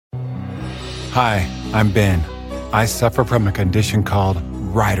Hi, I'm Ben. I suffer from a condition called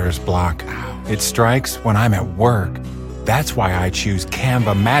writer's block. It strikes when I'm at work. That's why I choose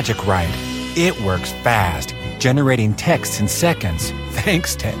Canva Magic Write. It works fast, generating text in seconds,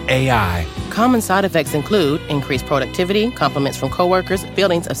 thanks to AI. Common side effects include increased productivity, compliments from coworkers,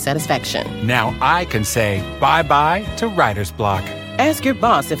 feelings of satisfaction. Now I can say bye-bye to writer's block. Ask your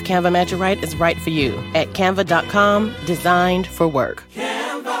boss if Canva Magic Write is right for you at canva.com, designed for work.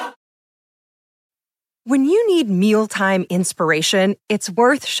 When you need mealtime inspiration, it's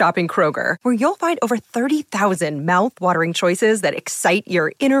worth shopping Kroger, where you'll find over 30,000 mouth-watering choices that excite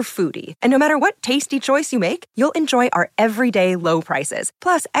your inner foodie. And no matter what tasty choice you make, you'll enjoy our everyday low prices,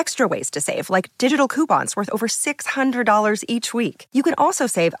 plus extra ways to save, like digital coupons worth over $600 each week. You can also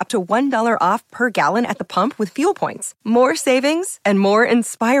save up to $1 off per gallon at the pump with fuel points. More savings and more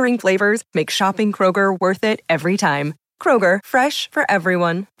inspiring flavors make shopping Kroger worth it every time. Kroger, fresh for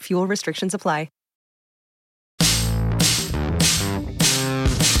everyone. Fuel restrictions apply.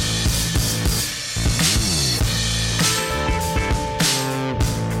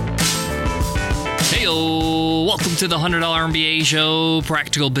 Welcome to the $100 MBA show,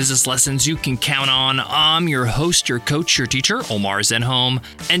 practical business lessons you can count on. I'm your host, your coach, your teacher, Omar Zenhom,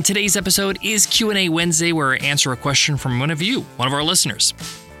 and today's episode is Q&A Wednesday, where I answer a question from one of you, one of our listeners.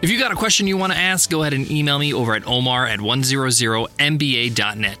 If you got a question you want to ask, go ahead and email me over at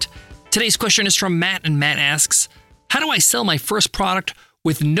omar@100mba.net. Today's question is from Matt, and Matt asks, how do I sell my first product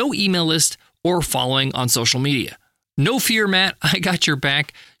with no email list or following on social media? No fear, Matt, I got your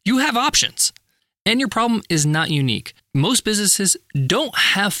back. You have options. And your problem is not unique. Most businesses don't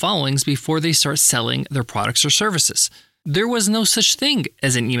have followings before they start selling their products or services. There was no such thing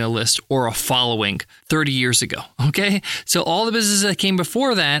as an email list or a following 30 years ago, okay? So all the businesses that came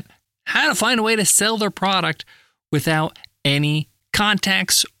before that had to find a way to sell their product without any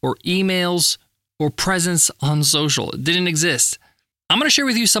contacts or emails or presence on social. It didn't exist. I'm going to share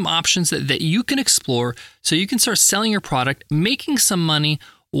with you some options that you can explore so you can start selling your product, making some money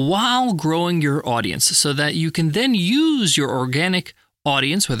while growing your audience, so that you can then use your organic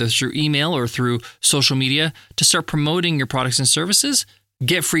audience, whether it's through email or through social media, to start promoting your products and services,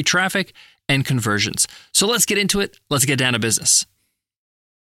 get free traffic, and conversions. So let's get into it. Let's get down to business.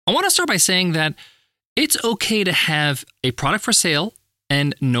 I want to start by saying that it's okay to have a product for sale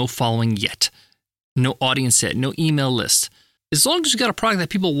and no following yet, no audience yet, no email list. As long as you've got a product that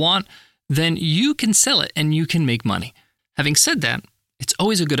people want, then you can sell it and you can make money. Having said that, it's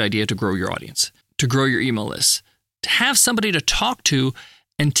always a good idea to grow your audience, to grow your email list, to have somebody to talk to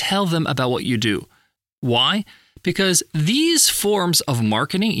and tell them about what you do. Why? Because these forms of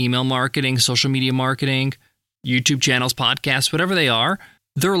marketing, email marketing, social media marketing, YouTube channels, podcasts, whatever they are,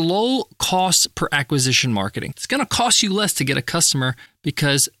 they're low cost per acquisition marketing. It's going to cost you less to get a customer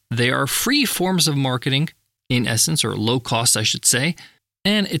because they are free forms of marketing, in essence, or low cost, I should say.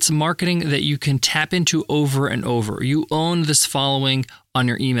 And it's marketing that you can tap into over and over. You own this following on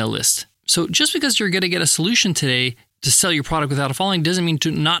your email list. So just because you're going to get a solution today to sell your product without a following doesn't mean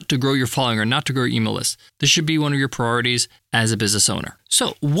not to grow your following or not to grow your email list. This should be one of your priorities as a business owner.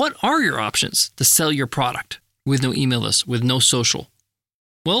 So what are your options to sell your product with no email list, with no social?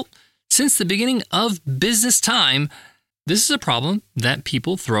 Well, since the beginning of business time, this is a problem that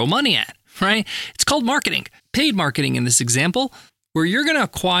people throw money at, right? It's called marketing, paid marketing in this example, where you're going to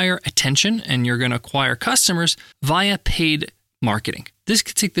acquire attention and you're going to acquire customers via paid marketing. This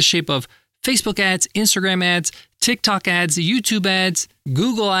could take the shape of Facebook ads, Instagram ads, TikTok ads, YouTube ads,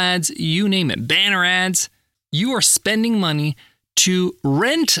 Google ads, you name it, banner ads. You are spending money to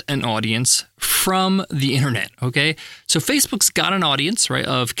rent an audience from the internet, okay? So Facebook's got an audience, right,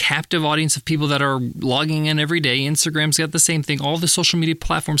 of captive audience of people that are logging in every day. Instagram's got the same thing. All the social media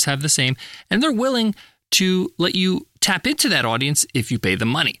platforms have the same, and they're willing to let you tap into that audience if you pay them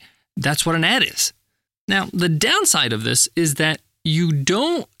money. That's what an ad is. Now, the downside of this is that you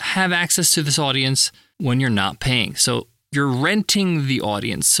don't have access to this audience when you're not paying. So you're renting the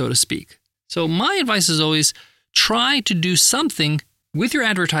audience, so to speak. So my advice is always try to do something with your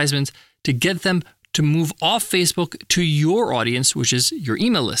advertisements to get them to move off Facebook to your audience, which is your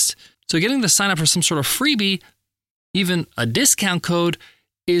email list. So getting them to sign up for some sort of freebie, even a discount code,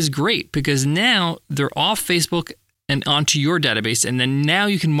 is great because now they're off Facebook and onto your database, and then now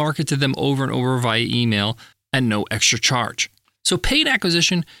you can market to them over and over via email at no extra charge. So paid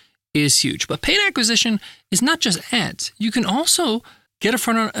acquisition is huge, but paid acquisition is not just ads. You can also get in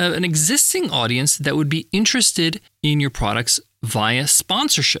front of an existing audience that would be interested in your products via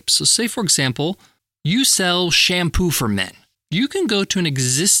sponsorships. So say, for example, you sell shampoo for men. You can go to an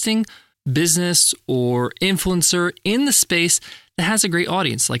existing business or influencer in the space that has a great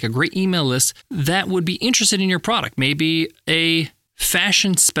audience, like a great email list that would be interested in your product. Maybe a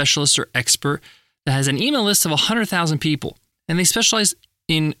fashion specialist or expert that has an email list of 100,000 people, and they specialize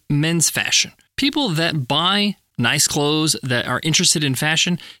in men's fashion. People that buy nice clothes, that are interested in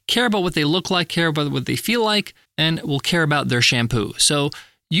fashion, care about what they look like, care about what they feel like, and will care about their shampoo. So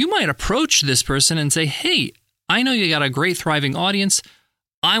you might approach this person and say, hey, I know you got a great thriving audience.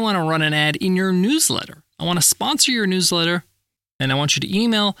 I want to run an ad in your newsletter. I want to sponsor your newsletter, and I want you to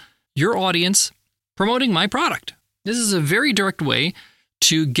email your audience promoting my product. This is a very direct way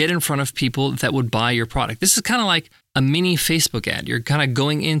to get in front of people that would buy your product. This is kind of like a mini Facebook ad. You're kind of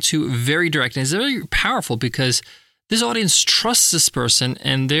going into very direct, and it's very powerful because this audience trusts this person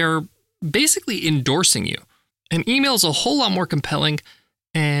and they're basically endorsing you. An email is a whole lot more compelling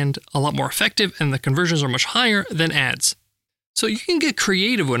and a lot more effective, and the conversions are much higher than ads. So you can get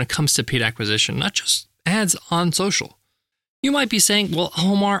creative when it comes to paid acquisition, not just ads on social. You might be saying, well,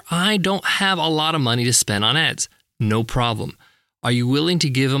 Omar, I don't have a lot of money to spend on ads. No problem. Are you willing to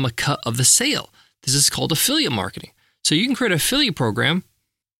give them a cut of the sale? This is called affiliate marketing. So you can create an affiliate program.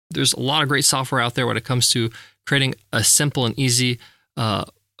 There's a lot of great software out there when it comes to creating a simple and easy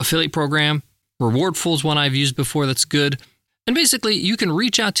affiliate program. Rewardful is one I've used before that's good. And basically, you can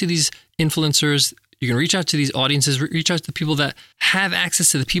reach out to these influencers. You can reach out to these audiences, reach out to the people that have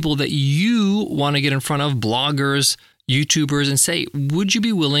access to the people that you want to get in front of, bloggers, YouTubers, and say, would you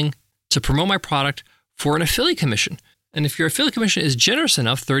be willing to promote my product for an affiliate commission? And if your affiliate commission is generous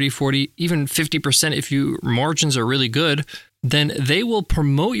enough, 30, 40, even 50%, if your margins are really good, then they will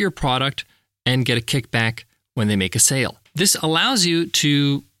promote your product and get a kickback when they make a sale. This allows you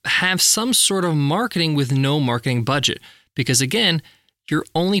to have some sort of marketing with no marketing budget because, again, you're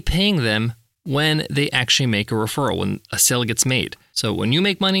only paying them when they actually make a referral, when a sale gets made. So when you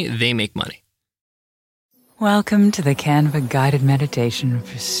make money, they make money. Welcome to the Canva guided meditation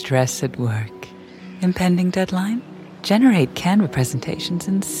for stress at work. Impending deadline? Generate Canva presentations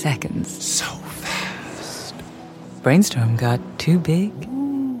in seconds. So fast. Brainstorm got too big?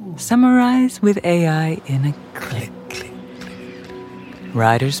 Ooh. Summarize with AI in a click. Click, click.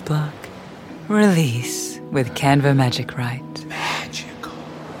 Writer's block? Release with Canva Magic Write. Magical.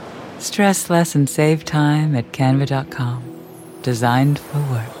 Stress less and save time at canva.com. Designed for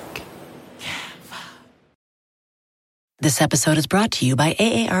work. Canva. This episode is brought to you by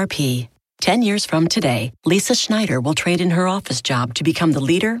AARP. 10 years from today, Lisa Schneider will trade in her office job to become the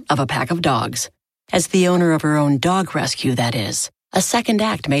leader of a pack of dogs. As the owner of her own dog rescue, that is. A second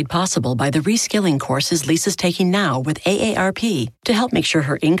act made possible by the reskilling courses Lisa's taking now with AARP to help make sure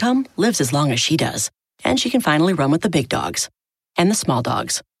her income lives as long as she does. And she can finally run with the big dogs. And the small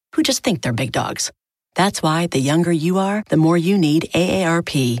dogs, who just think they're big dogs. That's why the younger you are, the more you need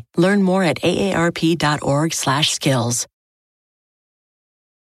AARP. Learn more at aarp.org/skills.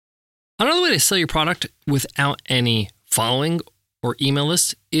 Another way to sell your product without any following or email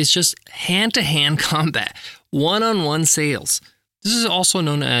list is just hand-to-hand combat, one-on-one sales. This is also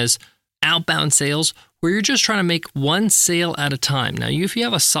known as outbound sales, where you're just trying to make one sale at a time. Now, if you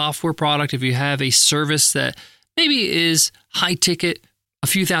have a software product, if you have a service that maybe is high ticket, a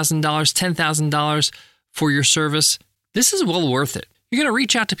few $1,000s, $10,000 for your service, this is well worth it. You're going to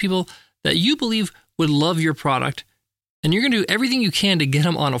reach out to people that you believe would love your product, and you're going to do everything you can to get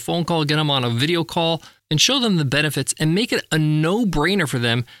them on a phone call, get them on a video call, and show them the benefits and make it a no-brainer for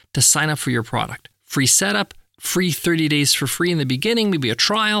them to sign up for your product. Free setup, free 30 days for free in the beginning, maybe a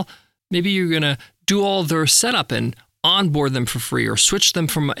trial. Maybe you're going to do all their setup and onboard them for free or switch them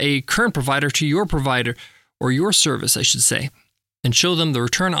from a current provider to your provider or your service, I should say, and show them the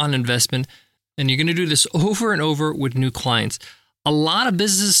return on investment. And you're going to do this over and over with new clients. A lot of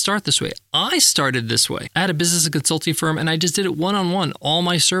businesses start this way. I started this way. I had a business and consulting firm, and I just did it one-on-one. All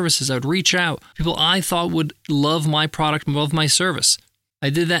my services, I would reach out. People I thought would love my product and love my service.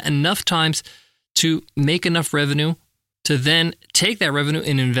 I did that enough times to make enough revenue to then take that revenue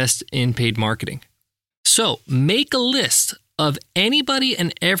and invest in paid marketing. So make a list of anybody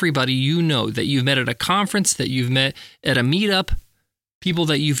and everybody you know that you've met at a conference, that you've met at a meetup, people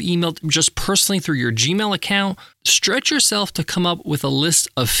that you've emailed just personally through your Gmail account. Stretch yourself to come up with a list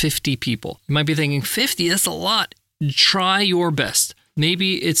of 50 people. You might be thinking, 50, that's a lot. Try your best.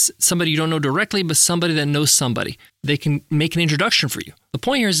 Maybe it's somebody you don't know directly, but somebody that knows somebody. They can make an introduction for you. The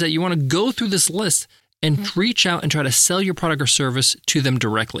point here is that you want to go through this list and reach out and try to sell your product or service to them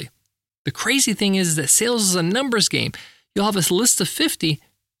directly. The crazy thing is that sales is a numbers game. You'll have a list of 50,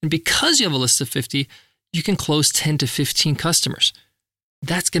 and because you have a list of 50, you can close 10 to 15 customers.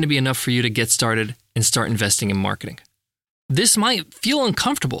 That's going to be enough for you to get started and start investing in marketing. This might feel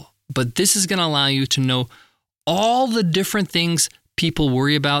uncomfortable, but this is going to allow you to know all the different things people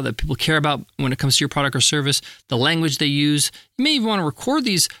worry about, that people care about when it comes to your product or service, the language they use. You may even want to record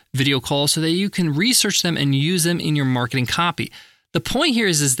these video calls so that you can research them and use them in your marketing copy. The point here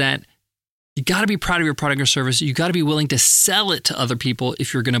is that you got to be proud of your product or service. You got to be willing to sell it to other people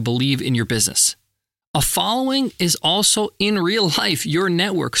if you're going to believe in your business. A following is also in real life, your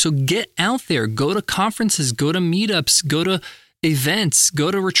network. So get out there, go to conferences, go to meetups, go to events,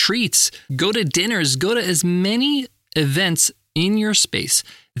 go to retreats, go to dinners, go to as many events in your space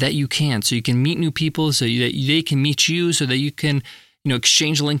that you can, so you can meet new people, so that they can meet you, so that you can,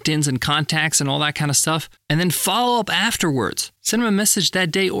 exchange LinkedIns and contacts and all that kind of stuff. And then follow up afterwards. Send them a message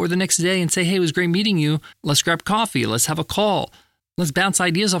that day or the next day and say, hey, it was great meeting you. Let's grab coffee. Let's have a call. Let's bounce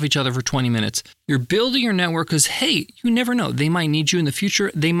ideas off each other for 20 minutes. You're building your network because, hey, you never know. They might need you in the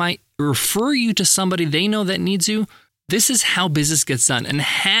future. They might refer you to somebody they know that needs you. This is how business gets done and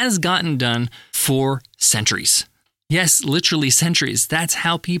has gotten done for centuries. Yes, literally centuries. That's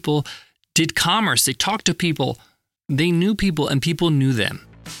how people did commerce. They talked to people. They knew people and people knew them.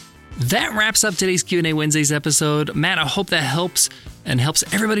 That wraps up today's Q&A Wednesdays episode. Matt, I hope that helps and helps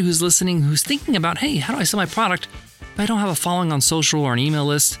everybody who's listening, who's thinking about, hey, how do I sell my product if I don't have a following on social or an email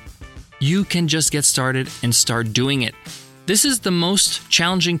list? You can just get started and start doing it. This is the most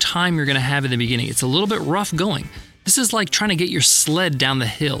challenging time you're going to have in the beginning. It's a little bit rough going. This is like trying to get your sled down the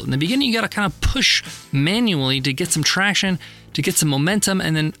hill. In the beginning, you got to kind of push manually to get some traction, to get some momentum.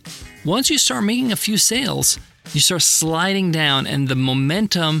 And then once you start making a few sales, you start sliding down and the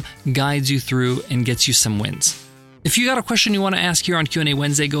momentum guides you through and gets you some wins. If you got a question you want to ask here on Q&A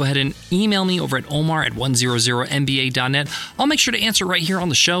Wednesday, go ahead and email me over at omar@100mba.net. I'll make sure to answer right here on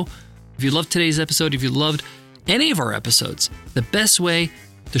the show. If you loved today's episode, if you loved any of our episodes, the best way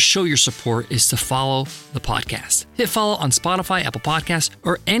to show your support is to follow the podcast. Hit follow on Spotify, Apple Podcasts,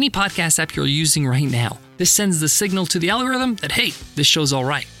 or any podcast app you're using right now. This sends the signal to the algorithm that, hey, this show's all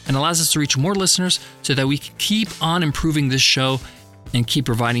right, and allows us to reach more listeners so that we can keep on improving this show and keep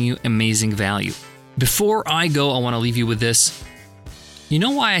providing you amazing value. Before I go, I want to leave you with this. You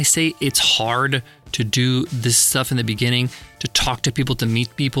know why I say it's hard to do this stuff in the beginning, to talk to people, to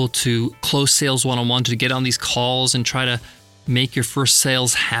meet people, to close sales one-on-one, to get on these calls and try to make your first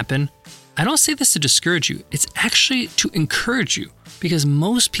sales happen? I don't say this to discourage you. It's actually to encourage you, because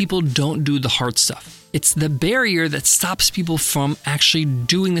most people don't do the hard stuff. It's the barrier that stops people from actually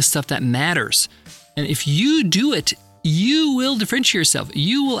doing the stuff that matters. And if you do it, you will differentiate yourself.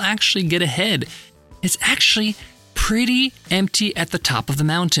 You will actually get ahead. It's actually pretty empty at the top of the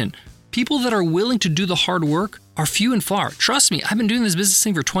mountain. People that are willing to do the hard work are few and far. Trust me, I've been doing this business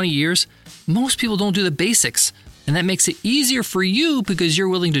thing for 20 years. Most people don't do the basics. And that makes it easier for you because you're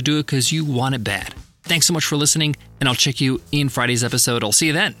willing to do it because you want it bad. Thanks so much for listening, and I'll check you in Friday's episode. I'll see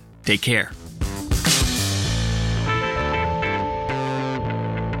you then. Take care.